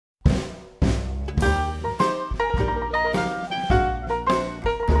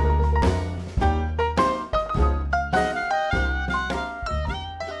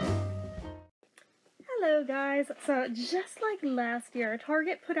so just like last year,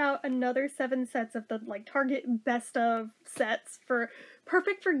 Target put out another 7 sets of the, like, Target best of sets for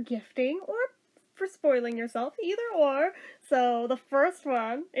perfect for gifting or for spoiling yourself, either or. So the first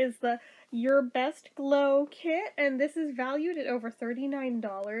one is the Your Best Glow kit, and this is valued at over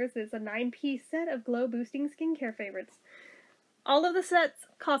 $39. It's a 9-piece set of glow-boosting skincare favorites. All of the sets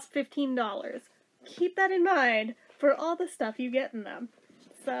cost $15. Keep that in mind for all the stuff you get in them.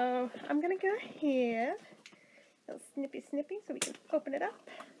 So I'm gonna go ahead, a little snippy so we can open it up.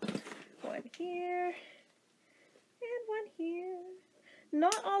 One here, and one here.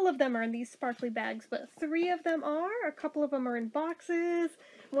 Not all of them are in these sparkly bags, but 3 of them are. A couple of them are in boxes.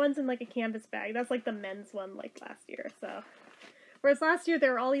 One's in like a canvas bag. That's like the men's one like last year. So, whereas last year they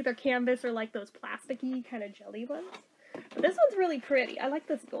were all either canvas or like those plasticky kind of jelly ones. But this one's really pretty. I like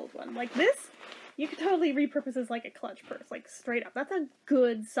this gold one. Like this, you could totally repurpose as like a clutch purse, like straight up. That's a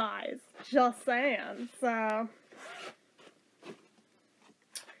good size. Just saying. So,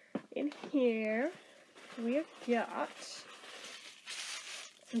 in here, we have got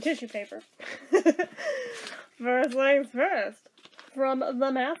some tissue paper. First things first. From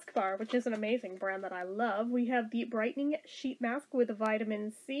the Mask Bar, which is an amazing brand that I love, we have the Brightening Sheet Mask with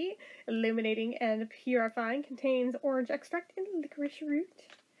vitamin C, illuminating and purifying, contains orange extract and licorice root.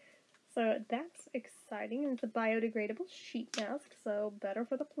 So that's exciting. It's a biodegradable sheet mask, so better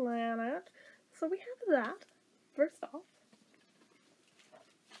for the planet. So we have that. First off,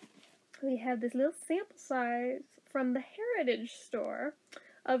 we have this little sample size from the Heritage Store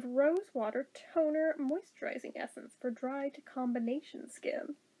of Rose Water Toner Moisturizing Essence for dry to combination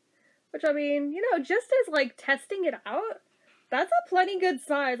skin. Which, I mean, you know, just as, like, testing it out, that's a plenty good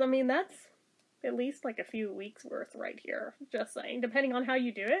size. I mean, that's at least, like, a few weeks worth right here. Just saying, depending on how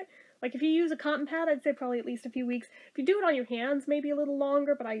you do it. Like, if you use a cotton pad, I'd say probably at least a few weeks. If you do it on your hands, maybe a little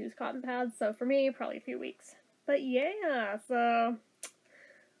longer, but I use cotton pads, so for me, probably a few weeks. But yeah, so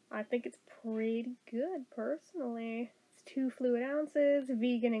I think it's pretty good, personally. 2 fluid ounces,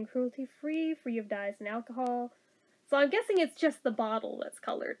 vegan and cruelty-free, free of dyes and alcohol. So I'm guessing it's just the bottle that's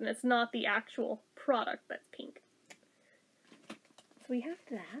colored, and it's not the actual product that's pink. So we have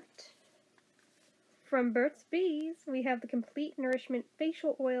that. From Burt's Bees, we have the Complete Nourishment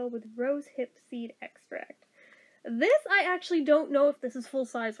Facial Oil with Rose Hip Seed Extract. This, I actually don't know if this is full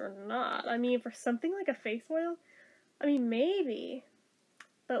size or not. I mean, for something like a face oil, I mean, maybe.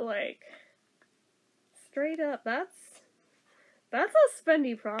 But, like, straight up, that's a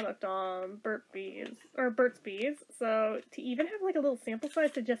spendy product on Burt's Bees. So to even have like a little sample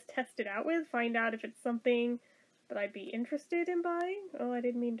size to just test it out with, find out if it's something that I'd be interested in buying. Oh, I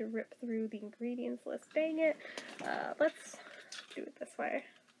didn't mean to rip through the ingredients list. Dang it. Let's do it this way.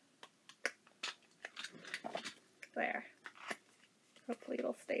 There. Hopefully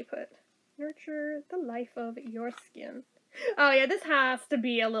it'll stay put. Nurture the life of your skin. Oh yeah, this has to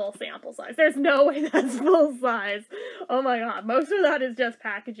be a little sample size. There's no way that's full size. Oh my god, most of that is just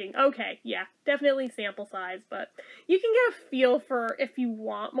packaging. Okay, yeah, definitely sample size, but you can get a feel for if you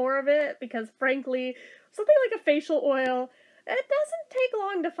want more of it, because frankly, something like a facial oil, it doesn't take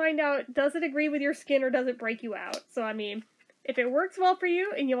long to find out, does it agree with your skin or does it break you out? So I mean, if it works well for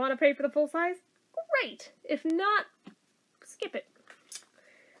you and you want to pay for the full size, great. If not, skip it.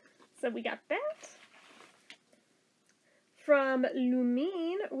 So we got that. From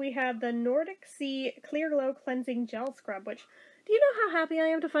Lumine, we have the Nordic Sea Clear Glow Cleansing Gel Scrub, which, do you know how happy I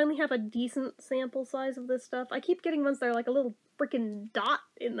am to finally have a decent sample size of this stuff? I keep getting ones that are like a little freaking dot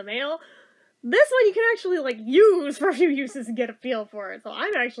in the mail. This one you can actually, like, use for a few uses and get a feel for it, so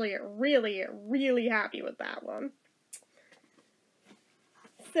I'm actually really, really happy with that one.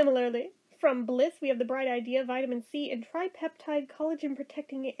 Similarly, from Bliss, we have the Bright Idea Vitamin C and Tripeptide Collagen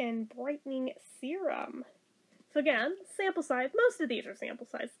Protecting and Brightening Serum. So again, sample size. Most of these are sample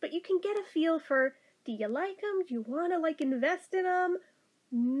size, but you can get a feel for, do you like them? Do you want to, like, invest in them?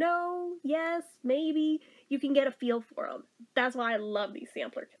 No, yes, maybe. You can get a feel for them. That's why I love these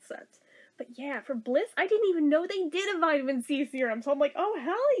sampler sets. But yeah, for Bliss, I didn't even know they did a vitamin C serum, so I'm like, oh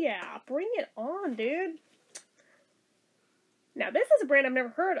hell yeah, bring it on, dude. Now, this is a brand I've never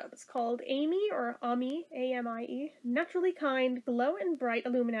heard of. It's called Amy, or Ami, A-M-I-E, Naturally Kind Glow and Bright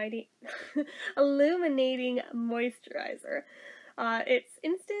Illuminating Moisturizer. It's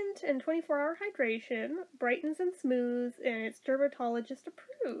instant and 24-hour hydration, brightens and smooths, and it's dermatologist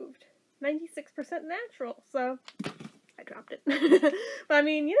approved. 96% natural, so I dropped it. But I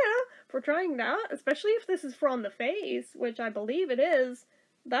mean, you know, if we're trying it out, especially if this is for on the face, which I believe it is,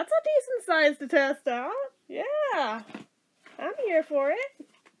 that's a decent size to test out. Yeah. I'm here for it.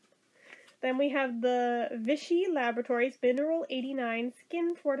 Then we have the Vichy Laboratories Mineral 89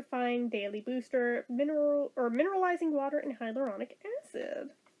 Skin Fortifying Daily Booster Mineralizing Water and Hyaluronic Acid.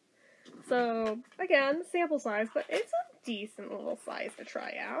 So, again, sample size, but it's a decent little size to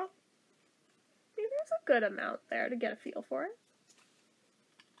try out. I mean, there's a good amount there to get a feel for it.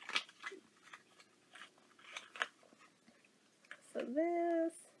 So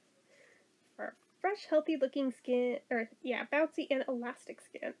this, for fresh, healthy looking skin, bouncy and elastic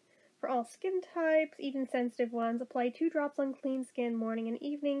skin. For all skin types, even sensitive ones, apply 2 drops on clean skin morning and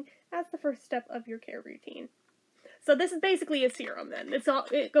evening as the first step of your care routine. So this is basically a serum then.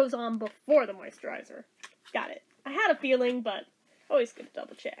 It goes on before the moisturizer. Got it. I had a feeling, but always good to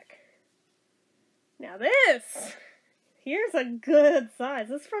double check. Now this! Here's a good size.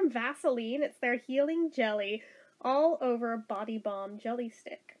 This is from Vaseline. It's their Healing Jelly All Over Body Balm Jelly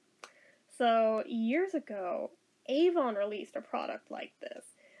Stick. So years ago, Avon released a product like this.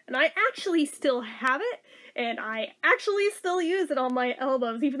 And I actually still have it, and I actually still use it on my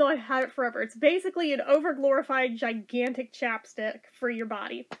elbows, even though I've had it forever. It's basically an overglorified, gigantic chapstick for your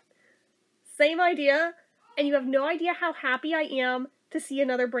body. Same idea, and you have no idea how happy I am to see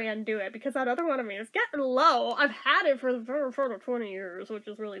another brand do it, because that other one, I mean, it's getting low. I've had it for 20 years, which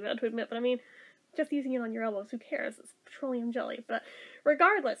is really bad to admit, but I mean, just using it on your elbows, who cares? It's petroleum jelly. But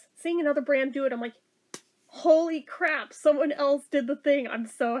regardless, seeing another brand do it, I'm like, holy crap, someone else did the thing. I'm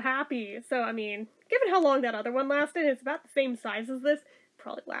so happy. So, I mean, given how long that other one lasted, it's about the same size as this,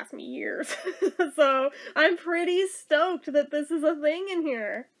 probably lasts me years. So, I'm pretty stoked that this is a thing in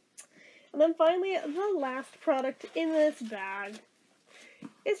here. And then finally, the last product in this bag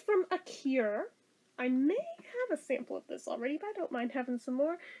is from Acure. I may have a sample of this already, but I don't mind having some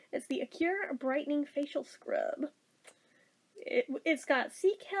more. It's the Acure Brightening Facial Scrub. It's got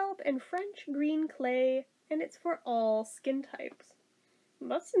sea kelp and French green clay, and it's for all skin types.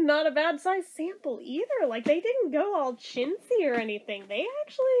 That's not a bad size sample either. Like, they didn't go all chintzy or anything. They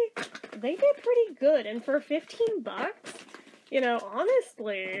did pretty good. And for 15 bucks, you know,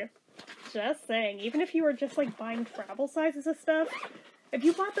 honestly, just saying, even if you were just like buying travel sizes of stuff, if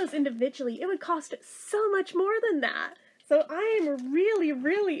you bought those individually, it would cost so much more than that. So I am really,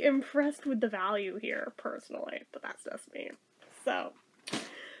 really impressed with the value here, personally. But that's just me. So,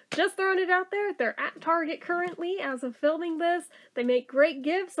 just throwing it out there, they're at Target currently as of filming this. They make great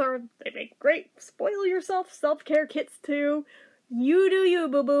gifts, or they make great spoil yourself self-care kits too. You do you,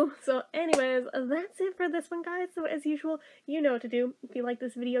 boo-boo. So anyways, that's it for this one, guys. So as usual, you know what to do. If you like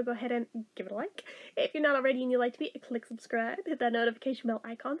this video, go ahead and give it a like. If you're not already and you'd like to be, click subscribe. Hit that notification bell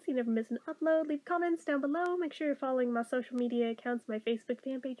icon so you never miss an upload. Leave comments down below. Make sure you're following my social media accounts, my Facebook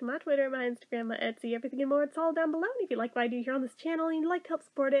fan page, my Twitter, my Instagram, my Etsy, everything and more. It's all down below. And if you like what I do here on this channel and you'd like to help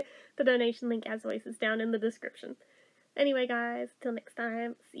support it, the donation link, as always, is down in the description. Anyway, guys, till next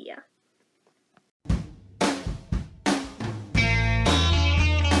time, see ya.